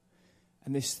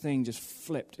 And this thing just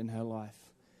flipped in her life.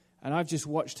 And I've just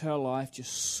watched her life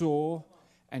just soar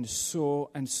and soar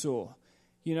and soar.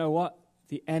 You know what?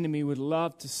 The enemy would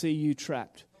love to see you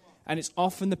trapped. And it's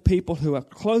often the people who are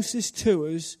closest to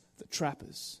us that trap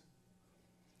us.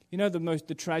 You know,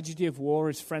 the tragedy of war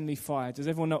is friendly fire. Does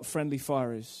everyone know what friendly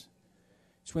fire is?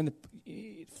 It's when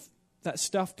that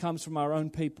stuff comes from our own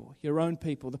people, your own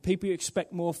people, the people you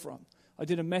expect more from. I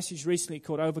did a message recently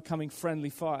called Overcoming Friendly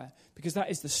Fire, because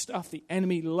that is the stuff the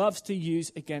enemy loves to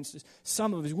use against us.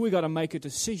 Some of us, we've got to make a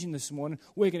decision this morning.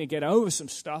 We're going to get over some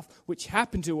stuff which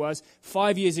happened to us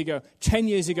 5 years ago, 10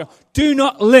 years ago. Do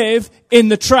not live in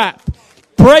the trap.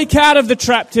 Break out of the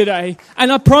trap today,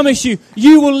 and I promise you,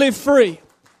 you will live free.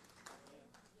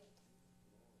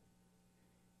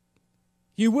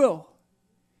 You will.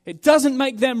 It doesn't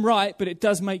make them right, but it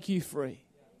does make you free.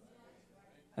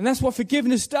 And that's what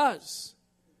forgiveness does.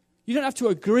 You don't have to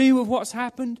agree with what's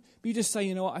happened, but you just say,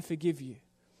 you know what, I forgive you.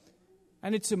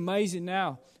 And it's amazing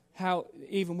now how,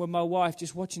 even with my wife,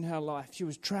 just watching her life, she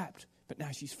was trapped, but now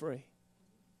she's free.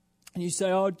 And you say,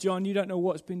 oh, John, you don't know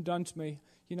what's been done to me.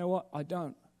 You know what? I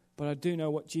don't. But I do know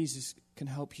what Jesus can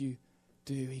help you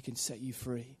do. He can set you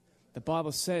free. The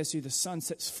Bible says who the Son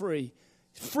sets free,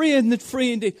 free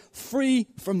indeed, free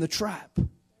from the trap.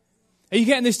 Are you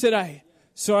getting this today?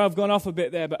 Sorry, I've gone off a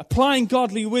bit there, but applying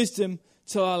godly wisdom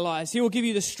to our lives. He will give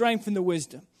you the strength and the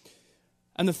wisdom.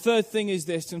 And the third thing is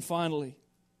this, and finally,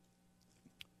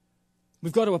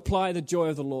 we've got to apply the joy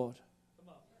of the Lord.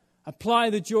 Apply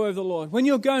the joy of the Lord. When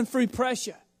you're going through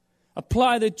pressure,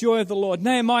 apply the joy of the Lord.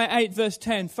 Nehemiah 8 verse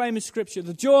 10, famous scripture.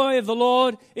 The joy of the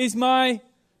Lord is my...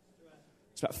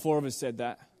 It's about 4 of us said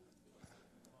that.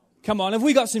 Come on, have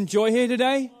we got some joy here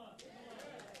today?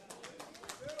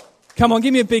 Come on,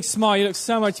 give me a big smile. You look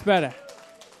so much better.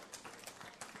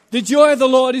 The joy of the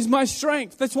Lord is my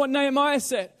strength. That's what Nehemiah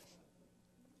said.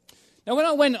 Now, when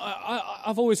I went,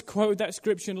 I've always quoted that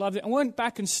scripture and loved it. I went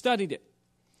back and studied it.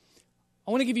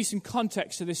 I want to give you some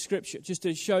context to this scripture, just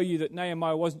to show you that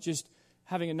Nehemiah wasn't just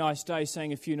having a nice day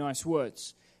saying a few nice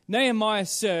words. Nehemiah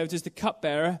served as the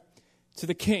cupbearer to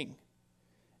the king.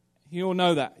 You all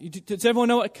know that. Does everyone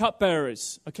know what a cupbearer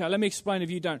is? Okay, let me explain if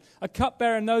you don't. A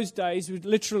cupbearer in those days would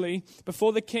literally,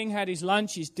 before the king had his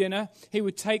lunch, his dinner, he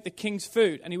would take the king's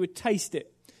food and he would taste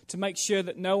it to make sure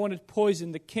that no one had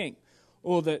poisoned the king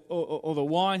or the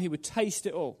wine. He would taste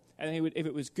it all. And he would, if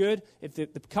it was good, if the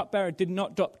cupbearer did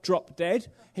not drop dead,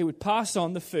 he would pass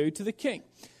on the food to the king.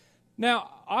 Now,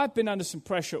 I've been under some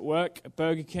pressure at work at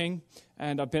Burger King,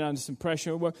 and I've been under some pressure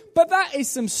at work. But that is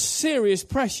some serious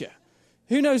pressure.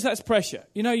 Who knows that's pressure?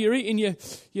 You know, you're eating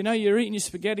your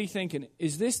spaghetti thinking,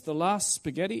 is this the last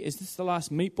spaghetti? Is this the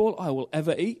last meatball I will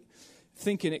ever eat?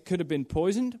 Thinking it could have been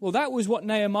poisoned. Well, that was what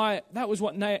Nehemiah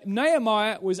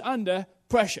was under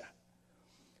pressure.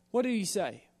 What did he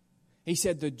say? He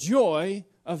said, the joy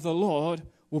of the Lord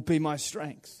will be my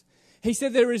strength. He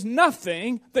said, there is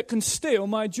nothing that can steal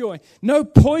my joy. No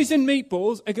poisoned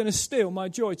meatballs are going to steal my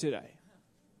joy today.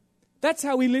 That's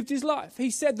how he lived his life. He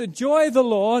said, the joy of the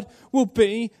Lord will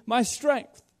be my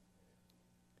strength.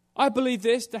 I believe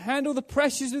this, to handle the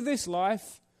pressures of this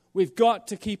life, we've got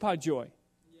to keep our joy.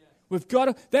 We've got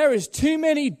to, there is too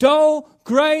many dull,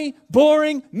 grey,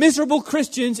 boring, miserable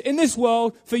Christians in this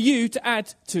world for you to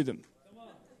add to them.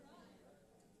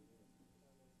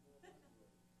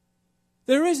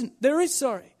 There is,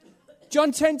 sorry.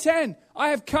 John 10:10, I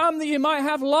have come that you might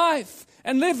have life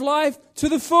and live life to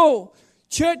the full.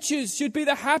 Churches should be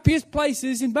the happiest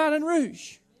places in Baton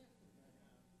Rouge.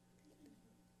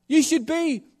 You should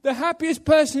be the happiest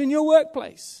person in your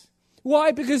workplace.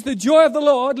 Why? Because the joy of the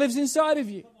Lord lives inside of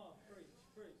you.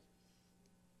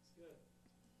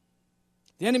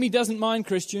 The enemy doesn't mind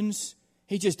Christians.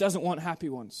 He just doesn't want happy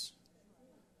ones.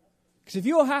 Because if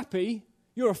you're happy,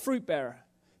 you're a fruit bearer.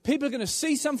 People are going to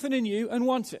see something in you and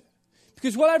want it.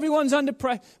 Because while everyone's under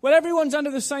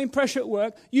the same pressure at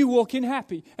work, you walk in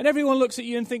happy. And everyone looks at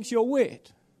you and thinks you're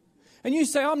weird. And you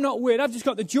say, I'm not weird. I've just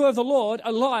got the joy of the Lord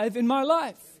alive in my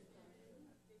life.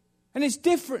 And it's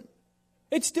different.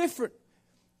 It's different.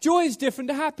 Joy is different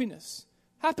to happiness.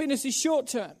 Happiness is short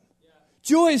term.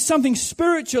 Joy is something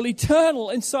spiritual, eternal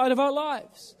inside of our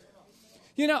lives.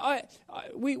 You know,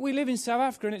 we live in South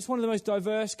Africa, and it's one of the most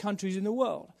diverse countries in the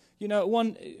world. You know,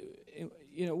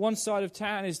 one side of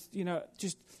town is,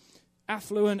 just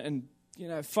affluent and,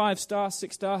 5-star,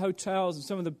 6-star hotels and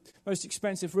some of the most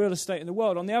expensive real estate in the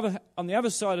world. On the other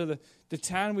side of the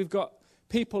town, we've got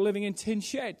people living in tin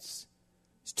sheds.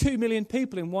 It's 2 million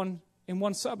people in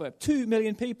one suburb. 2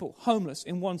 million people homeless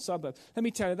in one suburb. Let me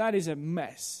tell you, that is a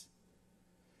mess.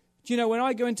 Do you know, when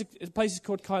I go into places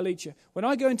called Kailicha,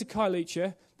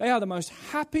 they are the most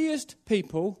happiest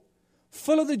people,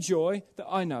 full of the joy that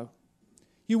I know.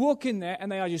 You walk in there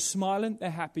and they are just smiling, they're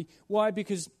happy. Why?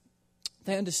 Because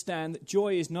they understand that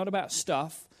joy is not about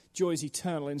stuff, joy is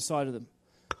eternal inside of them.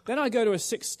 Then I go to a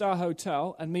 6-star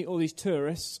hotel and meet all these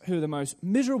tourists who are the most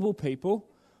miserable people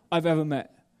I've ever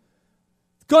met.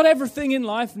 Got everything in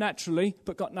life naturally,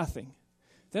 but got nothing.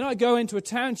 Then I go into a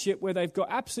township where they've got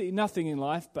absolutely nothing in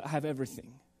life, but have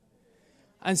everything.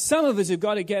 And some of us have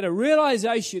got to get a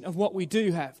realization of what we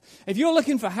do have. If you're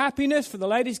looking for happiness for the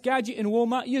latest gadget in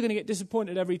Walmart, you're going to get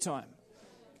disappointed every time.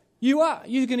 You are.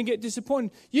 You're going to get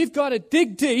disappointed. You've got to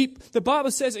dig deep, the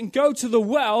Bible says, and go to the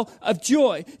well of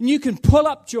joy. And you can pull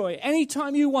up joy.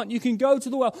 Anytime you want, you can go to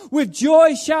the well. With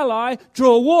joy shall I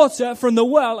draw water from the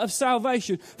well of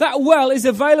salvation. That well is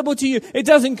available to you. It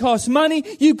doesn't cost money.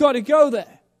 You've got to go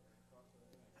there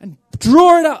and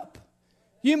draw it up.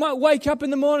 You might wake up in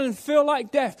the morning and feel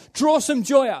like death. Draw some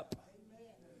joy up.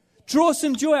 Draw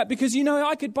some joy up, because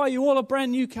I could buy you all a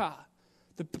brand new car.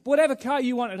 Whatever car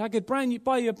you wanted, I could buy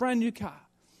you a brand new car.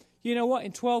 You know what?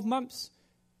 In 12 months,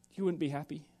 you wouldn't be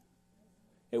happy.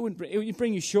 It would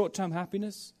bring you short-term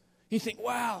happiness. You think,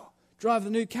 wow, drive the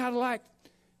new Cadillac.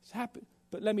 It's happy.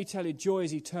 But let me tell you, joy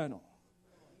is eternal.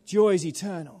 Joy is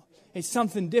eternal. It's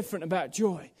something different about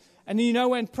joy. And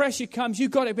when pressure comes,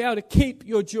 you've got to be able to keep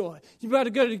your joy. You've got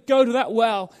to go to that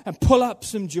well and pull up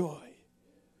some joy.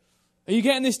 Are you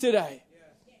getting this today?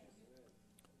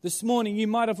 This morning, you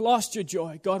might have lost your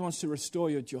joy. God wants to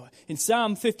restore your joy. In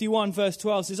Psalm 51, verse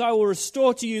 12, it says, I will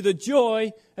restore to you the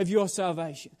joy of your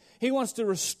salvation. He wants to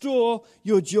restore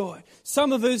your joy.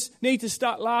 Some of us need to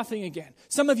start laughing again.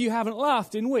 Some of you haven't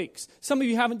laughed in weeks. Some of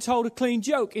you haven't told a clean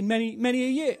joke in many a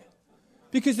year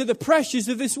because of the pressures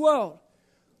of this world.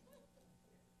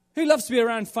 Who loves to be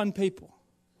around fun people?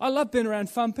 I love being around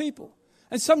fun people.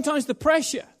 And sometimes the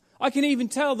pressure, I can even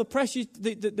tell the pressure,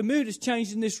 the mood has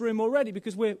changed in this room already,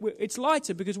 because it's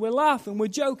lighter, because we're laughing, we're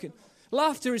joking.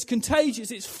 Laughter is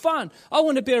contagious, it's fun. I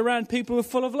want to be around people who are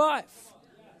full of life.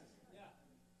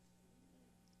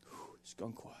 It's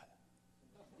gone quiet.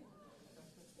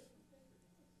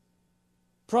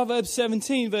 Proverbs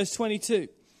 17, verse 22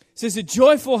 says, a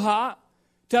joyful heart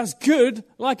does good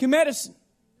like a medicine.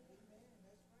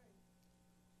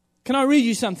 Can I read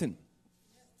you something?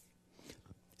 It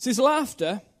says,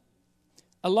 laughter,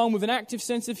 along with an active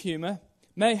sense of humor,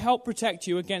 may help protect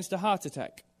you against a heart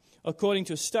attack, according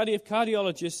to a study of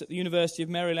cardiologists at the University of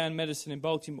Maryland Medicine in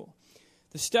Baltimore.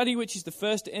 The study, which is the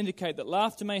first to indicate that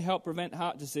laughter may help prevent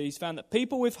heart disease, found that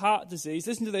people with heart disease,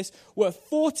 listen to this, were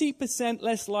 40%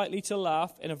 less likely to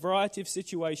laugh in a variety of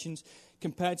situations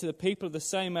compared to the people of the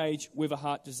same age with a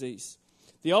heart disease.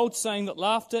 The old saying that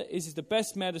laughter is the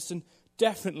best medicine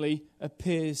definitely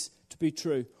appears to be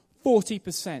true.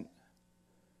 40%.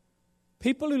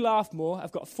 People who laugh more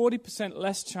have got 40%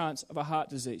 less chance of a heart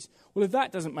disease. Well, if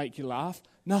that doesn't make you laugh,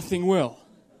 nothing will.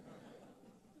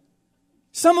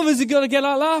 Some of us have got to get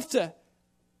our laughter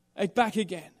back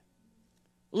again.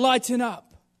 Lighten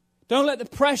up. Don't let the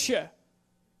pressure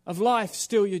of life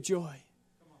steal your joy.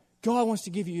 God wants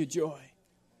to give you your joy.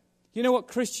 You know what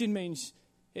Christian means?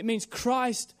 It means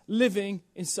Christ living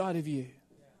inside of you.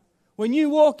 When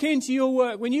you walk into your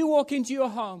work, when you walk into your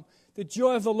home, the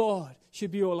joy of the Lord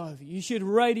should be all over you. You should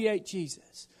radiate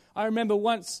Jesus. I remember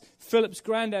once Philip's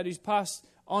granddad, who's passed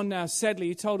on now, sadly,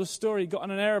 he told a story. He got on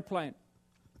an aeroplane.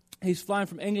 He's flying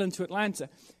from England to Atlanta.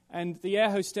 And the air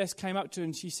hostess came up to him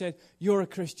and she said, you're a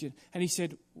Christian. And he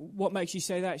said, what makes you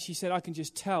say that? She said, I can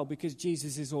just tell because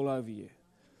Jesus is all over you.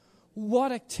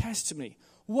 What a testimony.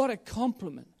 What a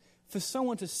compliment for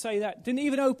someone to say that. Didn't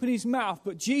even open his mouth,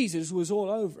 but Jesus was all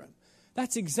over him.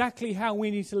 That's exactly how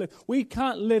we need to live. We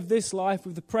can't live this life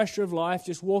with the pressure of life,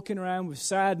 just walking around with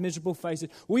sad, miserable faces.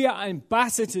 We are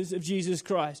ambassadors of Jesus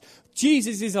Christ.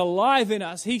 Jesus is alive in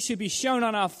us. He should be shown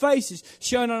on our faces,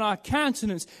 shown on our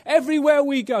countenance, everywhere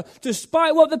we go.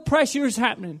 Despite what the pressure is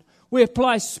happening, we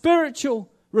apply spiritual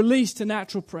release to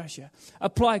natural pressure.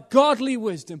 Apply godly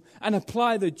wisdom and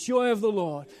apply the joy of the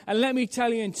Lord. And let me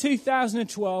tell you, in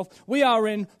 2012, we are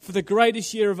in for the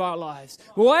greatest year of our lives.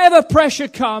 Whatever pressure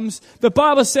comes, the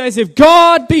Bible says, if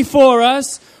God be for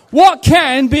us, what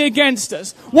can be against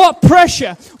us? What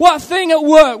pressure, what thing at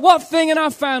work, what thing in our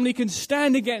family can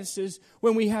stand against us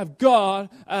when we have God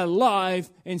alive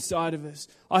inside of us?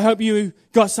 I hope you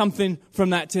got something from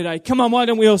that today. Come on, why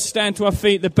don't we all stand to our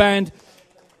feet? The band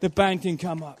can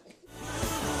come up.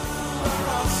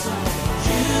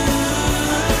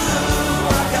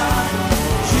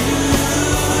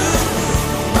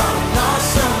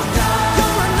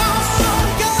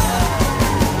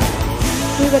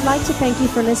 We would like to thank you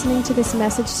for listening to this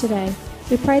message today.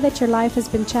 We pray that your life has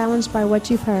been challenged by what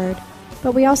you've heard,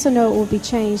 but we also know it will be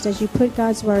changed as you put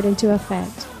God's Word into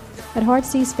effect. At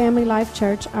Heartsease Family Life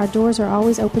Church, our doors are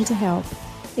always open to help.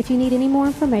 If you need any more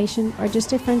information or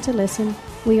just a friend to listen,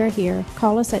 we are here.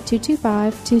 Call us at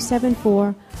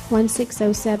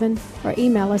 225-274-1607 or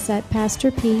email us at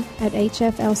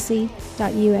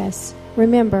pastorp@hflc.us.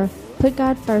 Remember, put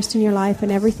God first in your life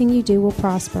and everything you do will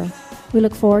prosper. We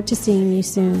look forward to seeing you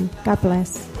soon. God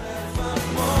bless.